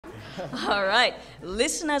All right,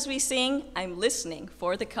 listen as we sing, I'm listening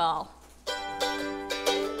for the call.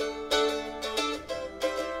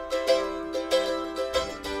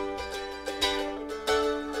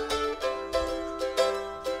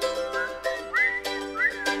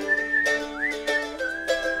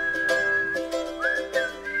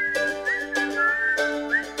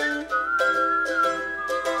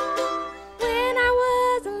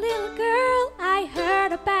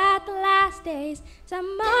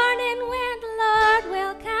 Some morning when the Lord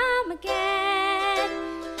will come again.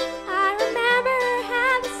 I remember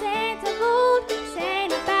how the saints of old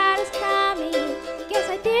saying about his coming. Guess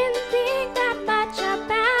I didn't think that much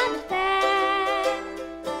about it then.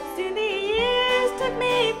 Soon the years took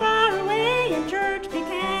me far away and church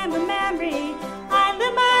became a memory. I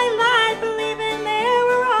lived my life believing they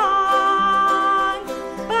were wrong.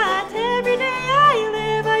 But every day I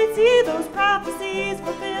live I see those prophecies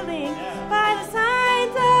fulfilling. By the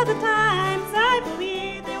signs of the times, I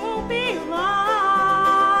believe they won't be long.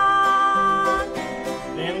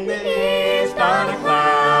 In the east on a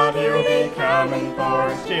cloud, he will be coming for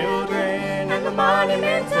his children, and the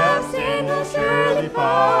monuments of sin will surely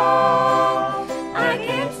fall. I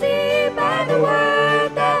can see by the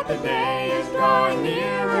word that the day is drawing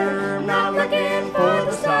nearer. I'm not looking for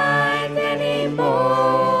the signs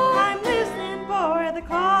anymore. I'm listening for the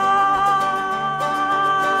call.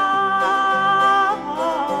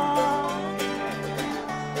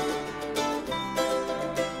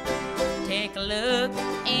 Take a look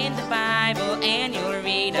in the Bible and you'll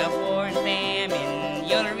read of war and famine.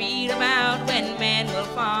 You'll read about when men will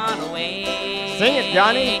fall away. Sing it,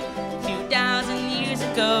 Johnny. 2,000 years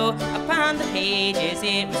ago, upon the pages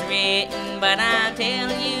it was written, but I'm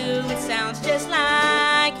telling you, it sounds just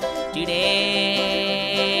like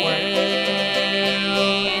today.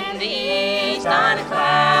 In the east on a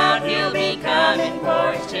cloud, he'll be coming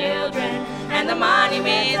for his children, and the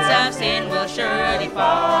monuments of sin will surely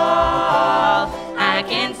fall. I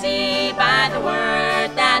can see by the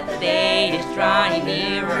word that the day is drawing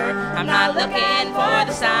nearer. I'm not looking for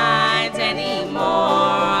the signs anymore.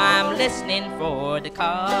 I'm listening for the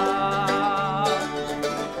call.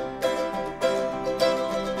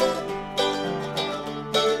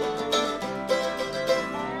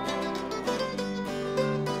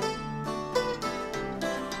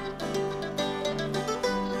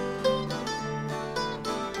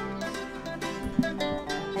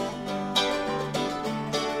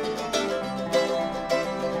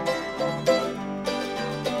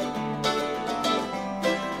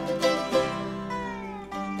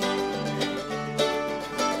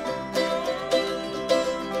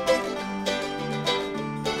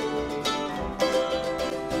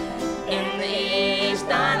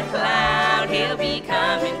 He'll be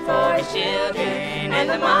coming for his children, and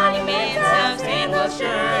the monuments of sin will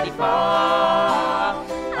surely fall.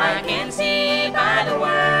 I can see by the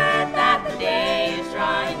word that the day is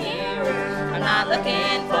drawing nearer. I'm not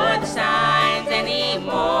looking for the signs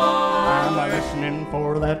anymore. I'm listening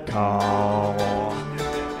for that call.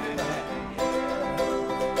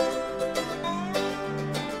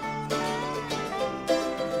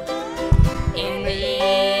 In the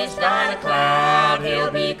east on a cloud,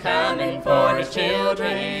 he'll be coming for his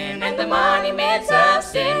children, and the monuments of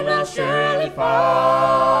sin will surely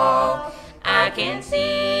fall. I can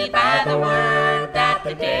see by the word that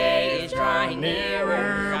the day is drawing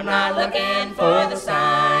nearer. I'm not looking for the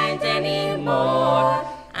signs anymore.